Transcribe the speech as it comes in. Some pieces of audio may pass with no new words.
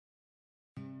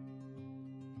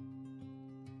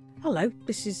Hello,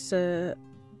 this is a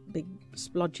big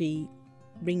splodgy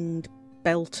ringed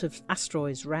belt of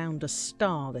asteroids round a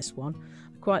star, this one.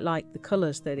 I quite like the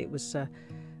colours that it was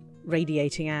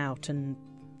radiating out, and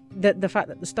the fact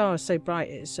that the star is so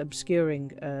bright it's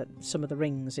obscuring some of the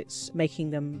rings. It's making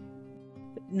them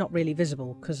not really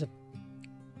visible because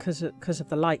of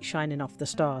the light shining off the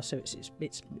star, so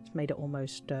it's made it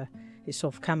almost it's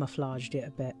sort of camouflaged it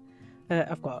a bit.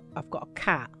 I've got a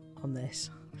cat on this.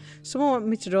 Someone wanted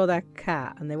me to draw their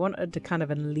cat and they wanted a kind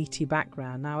of an elite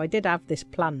background. Now I did have this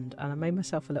planned and I made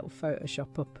myself a little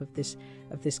Photoshop up of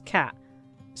this cat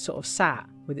sort of sat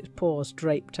with its paws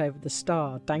draped over the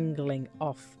star dangling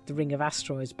off the ring of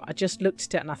asteroids, but I just looked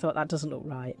at it and I thought that doesn't look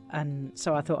right, and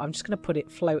so I thought I'm just going to put it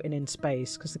floating in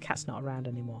space because the cat's not around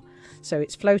anymore. So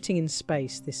it's floating in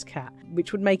space, this cat,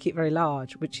 which would make it very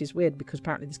large, which is weird because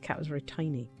apparently this cat was very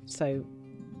tiny. So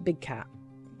big cat.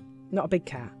 Not a big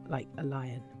cat like a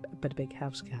lion, but a big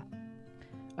house cat.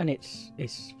 And it's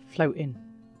floating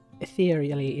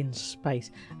ethereally in space.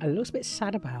 And it looks a bit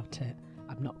sad about it.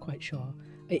 I'm not quite sure.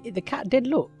 The cat did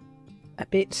look a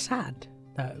bit sad,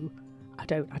 though. I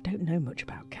don't know much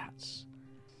about cats.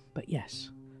 But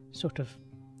yes, sort of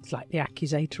slightly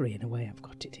accusatory in a way I've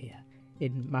got it here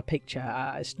in my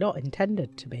picture. It's not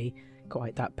intended to be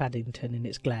quite that Paddington in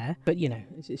its glare. But, you know,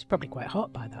 it's probably quite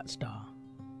hot by that star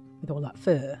with all that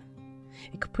fur.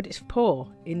 It could put its paw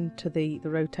into the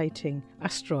rotating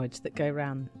asteroids that go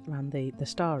round the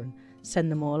star and send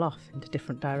them all off into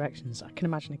different directions. I can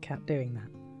imagine a cat doing that.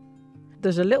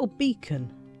 There's a little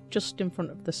beacon just in front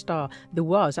of the star. There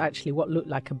was actually what looked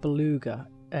like a beluga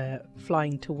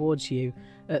flying towards you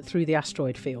through the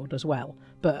asteroid field as well.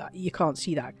 But you can't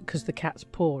see that because the cat's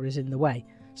paw is in the way.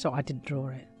 So I didn't draw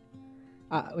it.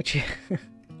 Which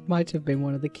might have been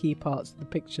one of the key parts of the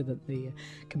picture that the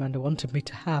commander wanted me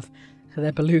to have.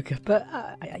 Their beluga, but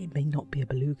it may not be a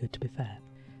beluga, to be fair.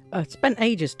 I spent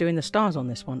ages doing the stars on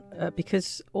this one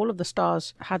because all of the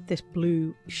stars had this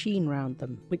blue sheen around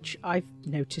them, which I've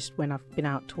noticed when I've been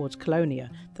out towards Colonia,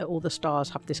 that all the stars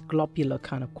have this globular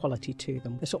kind of quality to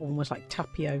them. They're sort of almost like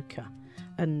tapioca.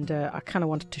 And I kind of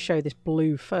wanted to show this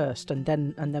blue first and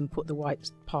then put the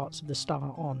white parts of the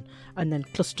star on and then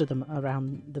cluster them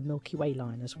around the Milky Way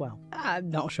line as well. I'm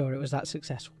not sure it was that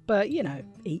successful, but you know,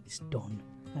 it's done.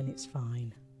 And it's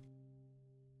fine.